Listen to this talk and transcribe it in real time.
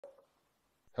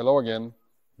Hello again,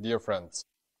 dear friends.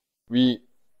 We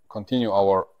continue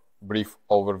our brief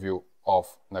overview of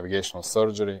navigational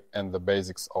surgery and the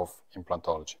basics of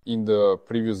implantology. In the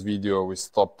previous video, we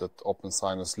stopped at open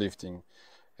sinus lifting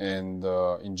and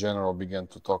in general began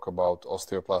to talk about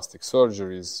osteoplastic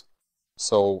surgeries.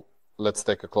 So let's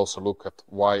take a closer look at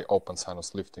why open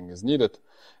sinus lifting is needed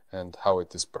and how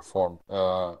it is performed.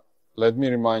 Let me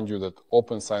remind you that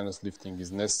open sinus lifting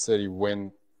is necessary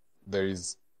when there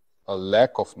is a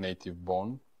lack of native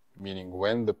bone, meaning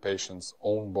when the patient's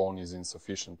own bone is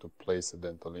insufficient to place a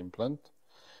dental implant,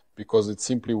 because it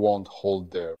simply won't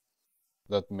hold there.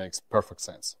 That makes perfect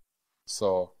sense.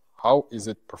 So how is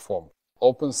it performed?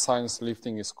 Open sinus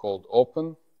lifting is called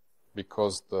open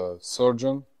because the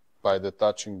surgeon, by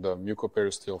detaching the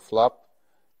mucoperiosteal flap,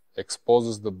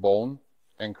 exposes the bone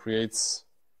and creates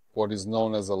what is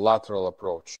known as a lateral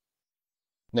approach.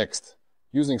 Next,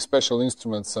 using special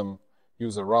instruments, some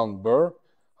use a round burr,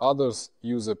 others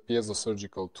use a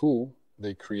piezosurgical tool.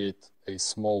 They create a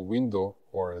small window,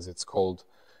 or as it's called,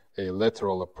 a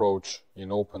lateral approach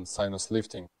in open sinus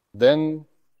lifting. Then,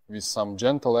 with some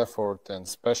gentle effort and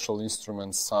special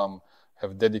instruments, some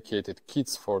have dedicated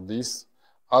kits for this,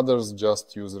 others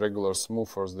just use regular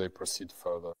smoothers, they proceed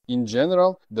further. In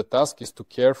general, the task is to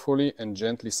carefully and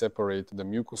gently separate the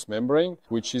mucous membrane,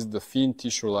 which is the thin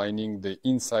tissue lining the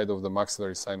inside of the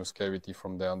maxillary sinus cavity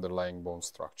from the underlying bone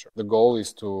structure. The goal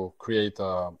is to create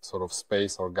a sort of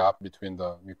space or gap between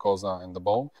the mucosa and the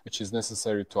bone, which is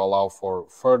necessary to allow for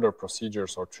further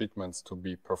procedures or treatments to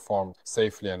be performed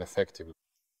safely and effectively.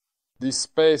 This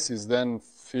space is then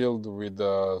filled with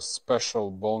a special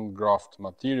bone graft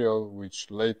material, which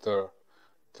later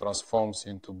transforms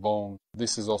into bone.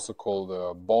 This is also called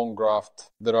a bone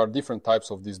graft. There are different types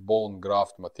of these bone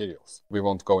graft materials. We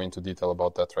won't go into detail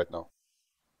about that right now.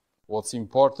 What's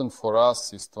important for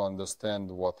us is to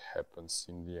understand what happens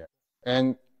in the end.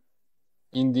 And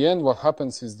in the end, what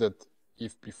happens is that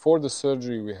if before the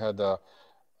surgery we had a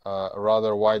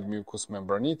rather wide mucous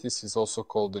membranitis, is also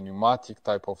called the pneumatic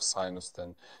type of sinus.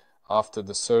 Then after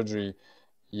the surgery,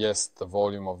 yes, the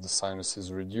volume of the sinus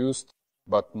is reduced,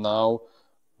 but now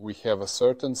we have a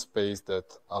certain space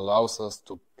that allows us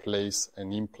to place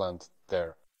an implant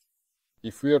there.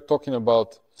 If we are talking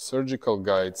about surgical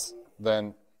guides,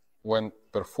 then when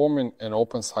performing an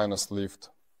open sinus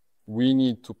lift, we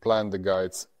need to plan the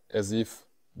guides as if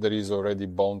there is already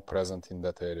bone present in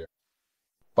that area.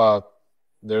 But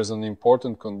there's an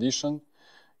important condition.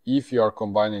 If you are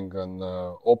combining an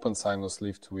open sinus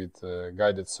lift with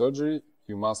guided surgery,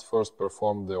 you must first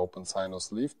perform the open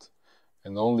sinus lift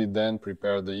and only then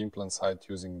prepare the implant site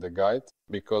using the guide.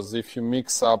 Because if you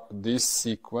mix up this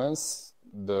sequence,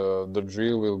 the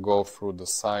drill will go through the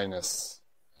sinus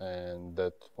and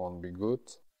that won't be good.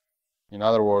 In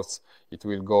other words, it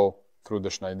will go through the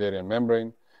Schneiderian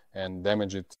membrane and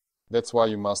damage it. That's why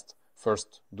you must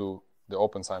first do the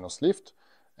open sinus lift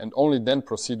and only then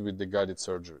proceed with the guided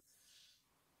surgery.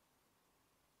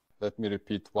 Let me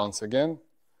repeat once again.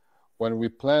 When we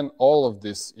plan all of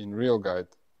this in RealGuide,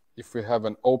 if we have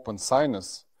an open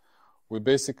sinus, we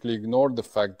basically ignore the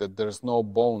fact that there's no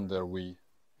bone there. We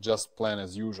just plan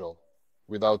as usual,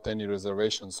 without any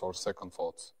reservations or second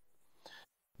thoughts.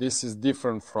 This is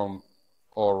different from,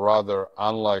 or rather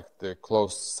unlike, the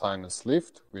closed sinus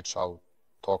lift, which I'll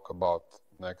talk about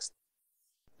next.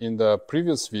 In the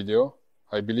previous video,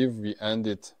 I believe we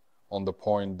ended on the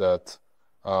point that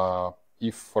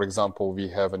if, for example, we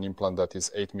have an implant that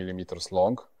is 8 millimeters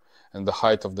long and the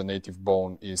height of the native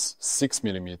bone is 6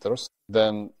 millimeters,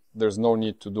 then there's no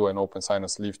need to do an open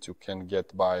sinus lift. You can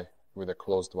get by with a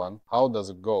closed one. How does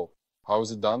it go? How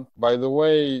is it done? By the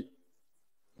way,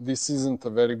 this isn't a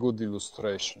very good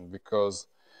illustration because,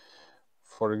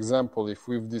 for example, if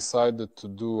we've decided to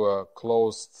do a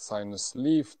closed sinus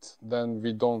lift, then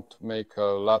we don't make a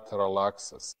lateral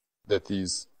access. That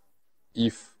is,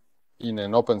 if in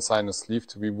an open sinus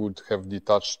lift we would have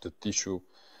detached the tissue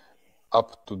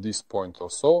up to this point or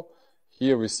so,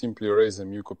 here we simply raise a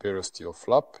mucoperiosteal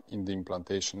flap in the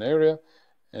implantation area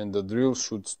and the drill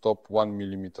should stop 1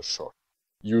 millimeter short.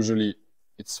 Usually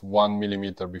it's 1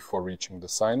 millimeter before reaching the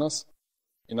sinus.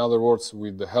 In other words,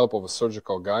 with the help of a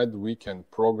surgical guide, we can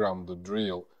program the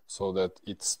drill so that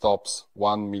it stops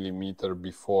 1 millimeter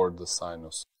before the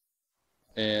sinus.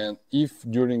 And if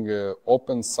during an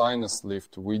open sinus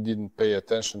lift we didn't pay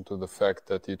attention to the fact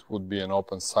that it would be an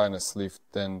open sinus lift,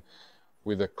 then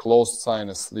with a closed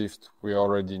sinus lift we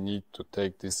already need to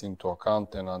take this into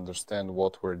account and understand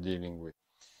what we're dealing with.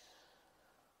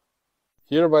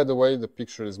 Here, by the way, the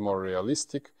picture is more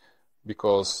realistic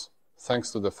because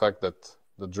thanks to the fact that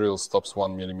the drill stops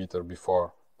 1 millimeter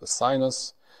before the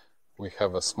sinus, we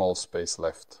have a small space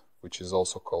left, which is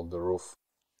also called the roof.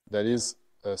 There is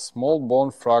a small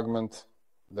bone fragment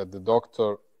that the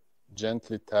doctor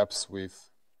gently taps with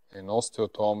an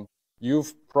osteotome.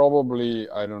 You've probably,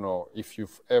 I don't know, if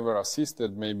you've ever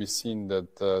assisted, maybe seen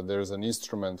that there's an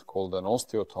instrument called an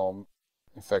osteotome.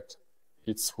 In fact,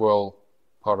 it's well,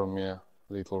 pardon me, a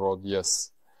little rod,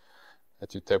 yes,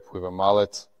 that you tap with a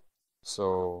mallet.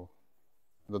 So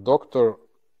the doctor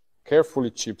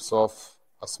carefully chips off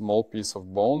a small piece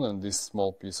of bone, and this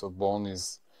small piece of bone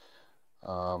is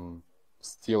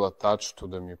still attached to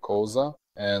the mucosa,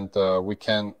 and we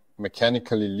can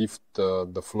mechanically lift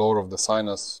the floor of the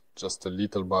sinus just a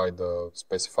little by the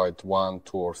specified 1,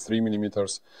 2, or 3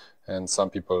 millimeters, and some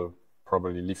people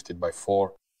probably lift it by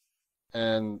 4,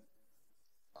 and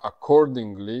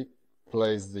accordingly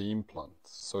place the implant.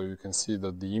 So you can see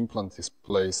that the implant is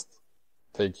placed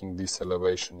taking this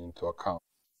elevation into account.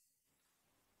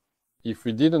 If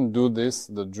we didn't do this,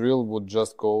 the drill would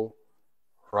just go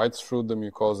right through the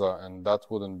mucosa, and that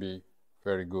wouldn't be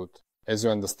very good. As you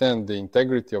understand, the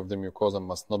integrity of the mucosa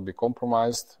must not be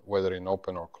compromised, whether in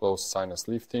open or closed sinus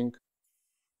lifting.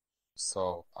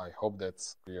 So I hope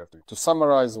that's clear to you. To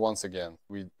summarize once again,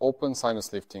 with open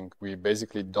sinus lifting, we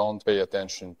basically don't pay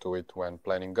attention to it when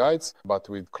planning guides, but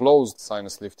with closed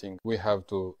sinus lifting, we have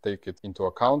to take it into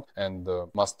account and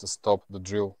must stop the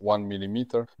drill 1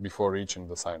 millimeter before reaching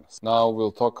the sinus. Now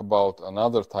we'll talk about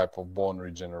another type of bone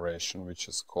regeneration, which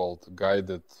is called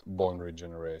guided bone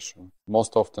regeneration.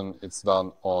 Most often it's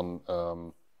done on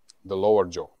the lower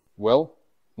jaw. Well,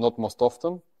 not most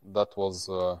often. That was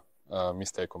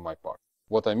mistake on my part.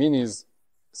 What I mean is,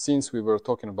 since we were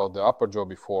talking about the upper jaw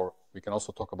before, we can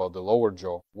also talk about the lower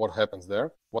jaw. What happens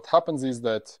there? What happens is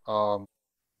that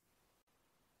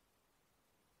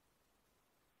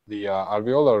the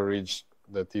alveolar ridge,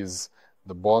 that is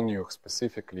the bone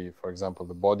specifically, for example,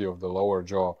 the body of the lower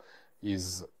jaw,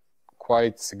 is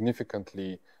quite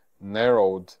significantly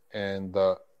narrowed, and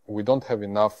we don't have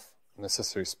enough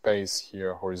necessary space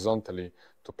here horizontally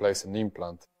to place an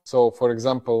implant. So, for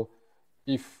example,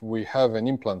 if we have an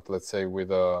implant, let's say with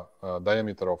a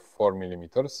diameter of 4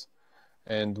 millimeters,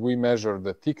 and we measure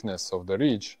the thickness of the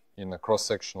ridge in a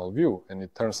cross-sectional view, and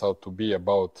it turns out to be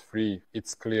about 3,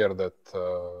 it's clear that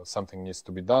something needs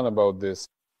to be done about this.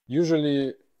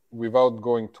 Usually, without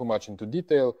going too much into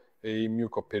detail, a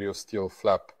mucoperiosteal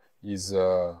flap is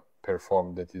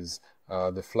performed. That is,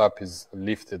 the flap is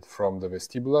lifted from the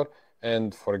vestibular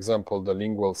and, for example, the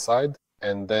lingual side,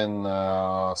 and then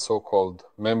so-called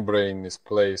membrane is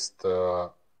placed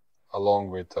along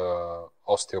with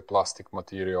osteoplastic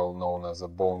material known as a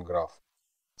bone graft.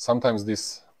 Sometimes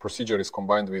this procedure is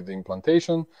combined with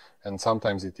implantation, and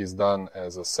sometimes it is done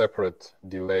as a separate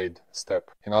delayed step.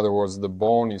 In other words, the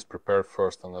bone is prepared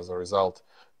first, and as a result,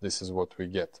 this is what we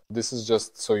get. This is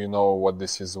just so you know what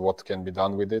this is, what can be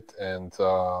done with it, and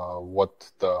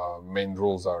what the main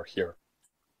rules are here.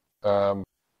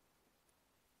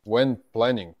 When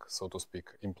planning, so to speak,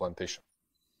 implantation,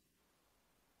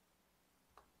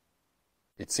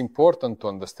 it's important to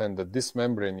understand that this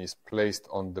membrane is placed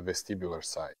on the vestibular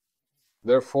side.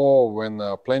 Therefore, when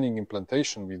planning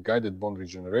implantation with guided bone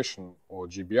regeneration, or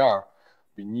GBR,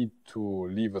 we need to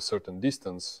leave a certain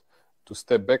distance, to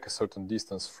step back a certain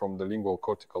distance from the lingual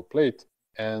cortical plate,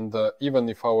 and even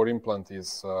if our implant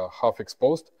is half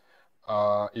exposed,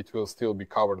 it will still be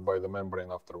covered by the membrane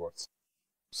afterwards.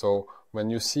 So when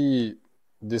you see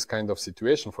this kind of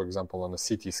situation, for example, on a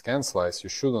CT scan slice, you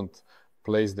shouldn't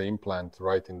place the implant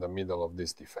right in the middle of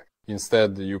this defect.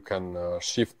 Instead, you can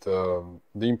shift the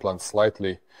implant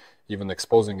slightly, even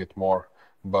exposing it more,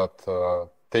 but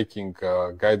taking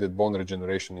guided bone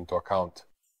regeneration into account.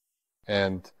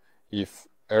 And if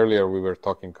earlier we were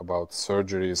talking about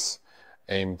surgeries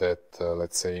aimed at,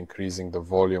 let's say, increasing the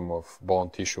volume of bone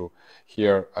tissue,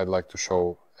 here I'd like to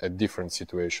show a different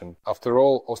situation. After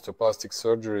all, osteoplastic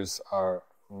surgeries are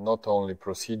not only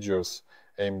procedures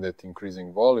aimed at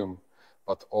increasing volume,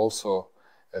 but also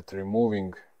at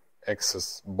removing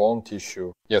excess bone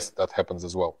tissue. Yes, that happens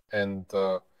as well. And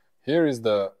here is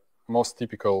the most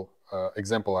typical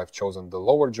example I've chosen, the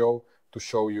lower jaw, to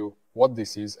show you what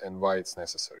this is and why it's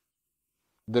necessary.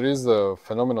 There is a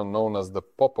phenomenon known as the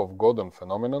Popov-Godon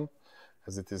phenomenon,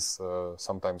 as it is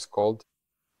sometimes called.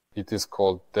 It is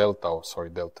called delta.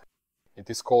 It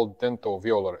is called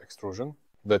dentoveolar extrusion.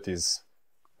 That is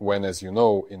when, as you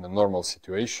know, in a normal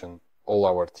situation, all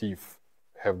our teeth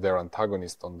have their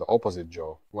antagonist on the opposite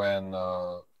jaw. When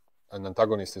an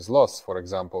antagonist is lost, for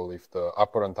example, if the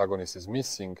upper antagonist is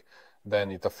missing,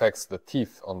 then it affects the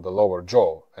teeth on the lower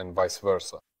jaw and vice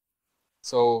versa.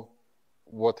 So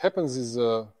what happens is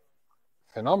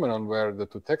phenomenon where the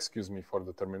tooth, excuse me for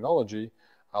the terminology,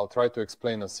 I'll try to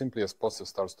explain as simply as possible,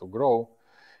 starts to grow.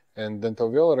 And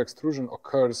dental-alveolar extrusion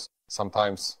occurs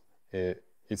sometimes.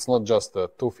 It's not just the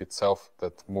tooth itself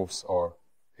that moves or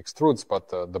extrudes, but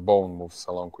the bone moves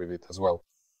along with it as well.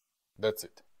 That's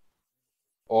it.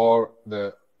 Or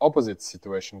the opposite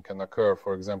situation can occur,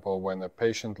 for example, when a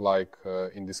patient, like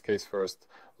in this case first,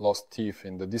 lost teeth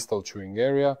in the distal chewing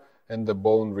area and the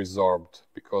bone resorbed,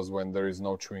 because when there is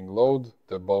no chewing load,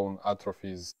 the bone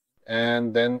atrophies.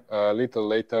 And then a little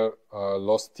later,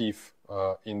 lost teeth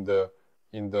in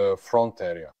the front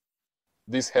area.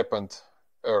 This happened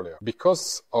earlier.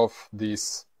 Because of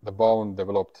this, the bone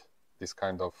developed this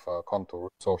kind of contour.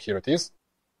 So here it is.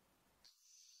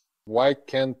 Why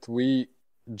can't we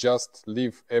just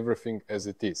leave everything as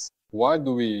it is? Why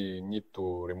do we need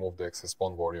to remove the excess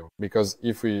bone volume? Because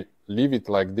if we leave it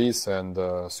like this and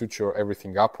suture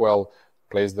everything up well,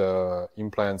 place the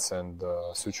implants and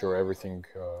suture everything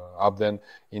up, then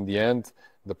in the end,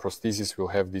 the prosthesis will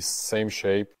have this same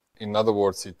shape. In other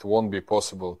words, it won't be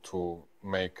possible to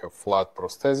make a flat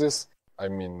prosthesis. I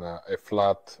mean, a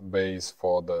flat base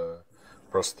for the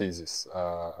prosthesis,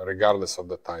 regardless of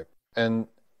the type. And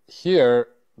here,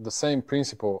 the same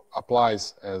principle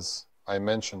applies as I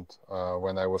mentioned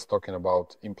when I was talking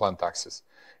about implant axis.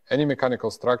 Any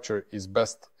mechanical structure is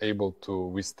best able to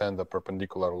withstand a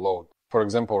perpendicular load. For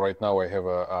example, right now I have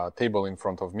a table in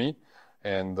front of me,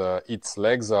 and its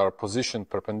legs are positioned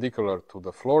perpendicular to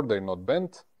the floor. They're not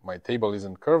bent. My table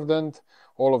isn't curved end.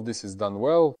 All of this is done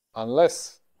well,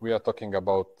 unless we are talking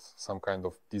about some kind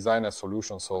of designer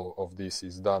solution. So all of this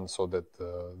is done so that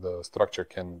the structure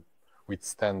can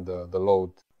withstand the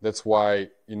load. That's why,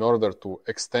 in order to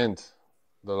extend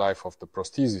the life of the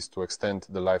prosthesis, to extend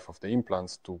the life of the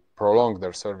implants, to prolong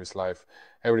their service life,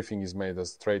 everything is made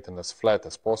as straight and as flat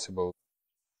as possible.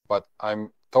 But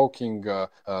I'm talking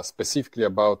specifically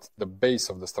about the base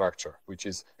of the structure, which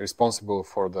is responsible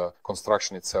for the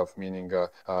construction itself, meaning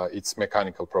its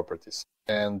mechanical properties.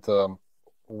 And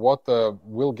what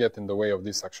will get in the way of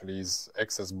this actually is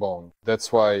excess bone.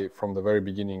 That's why from the very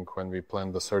beginning, when we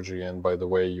planned the surgery, and by the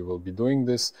way, you will be doing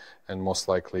this, and most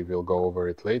likely we'll go over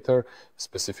it later,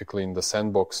 specifically in the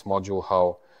sandbox module,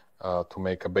 how to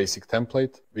make a basic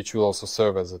template, which will also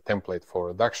serve as a template for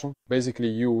reduction. Basically,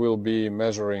 you will be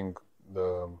measuring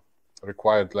the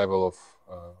required level of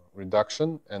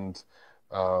reduction and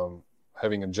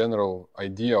having a general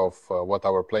idea of what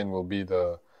our plane will be,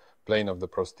 the plane of the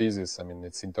prosthesis, I mean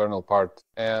its internal part.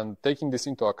 And taking this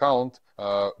into account,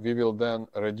 we will then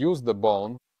reduce the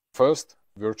bone first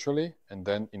virtually and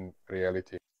then in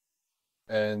reality.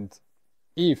 And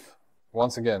if,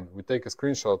 once again, we take a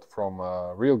screenshot from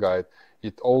RealGuide,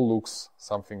 it all looks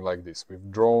something like this.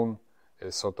 We've drawn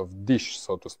a sort of dish,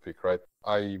 so to speak, right?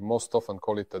 I most often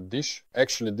call it a dish.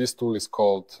 Actually, this tool is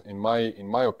called, in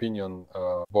my opinion,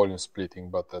 volume splitting,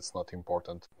 but that's not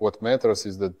important. What matters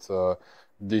is that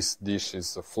this dish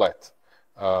is flat.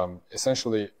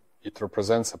 Essentially, it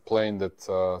represents a plane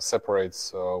that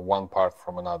separates one part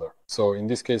from another. So in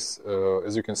this case,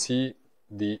 as you can see,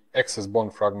 the excess bone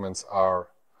fragments are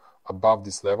above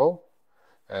this level,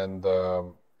 and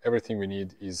everything we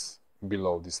need is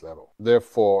below this level.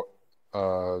 Therefore,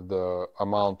 the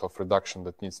amount of reduction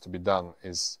that needs to be done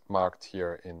is marked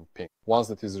here in pink. Once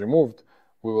that is removed,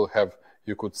 we will have,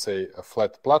 you could say, a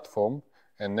flat platform,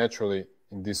 and naturally,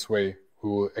 in this way, we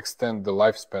will extend the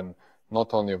lifespan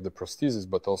not only of the prosthesis,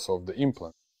 but also of the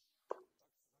implant.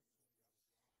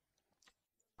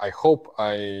 I hope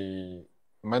I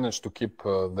managed to keep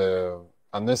the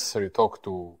unnecessary talk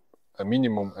to a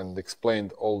minimum and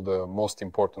explained all the most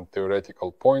important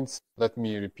theoretical points. Let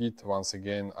me repeat once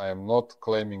again, I am not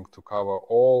claiming to cover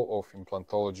all of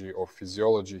implantology or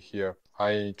physiology here.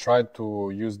 I tried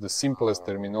to use the simplest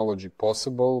terminology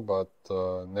possible, but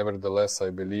nevertheless, I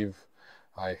believe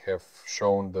I have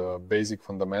shown the basic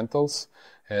fundamentals.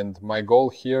 And my goal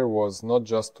here was not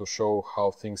just to show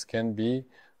how things can be,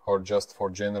 or just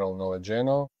for general knowledge.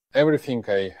 Everything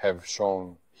I have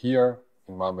shown here,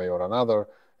 in one way or another,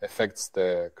 affects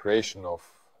the creation of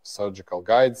surgical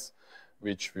guides,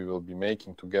 which we will be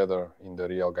making together in the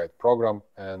RealGuide program.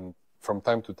 And from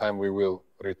time to time, we will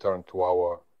return to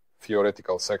our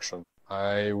theoretical section.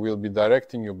 I will be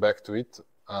directing you back to it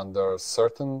under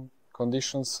certain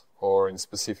conditions or in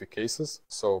specific cases.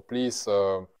 So please,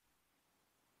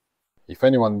 if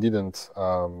anyone didn't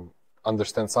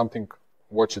understand something,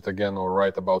 watch it again or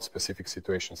write about specific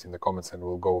situations in the comments and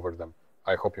we'll go over them.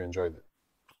 I hope you enjoyed it.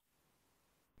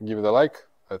 Give it a like.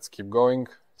 Let's keep going.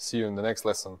 See you in the next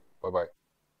lesson. Bye-bye.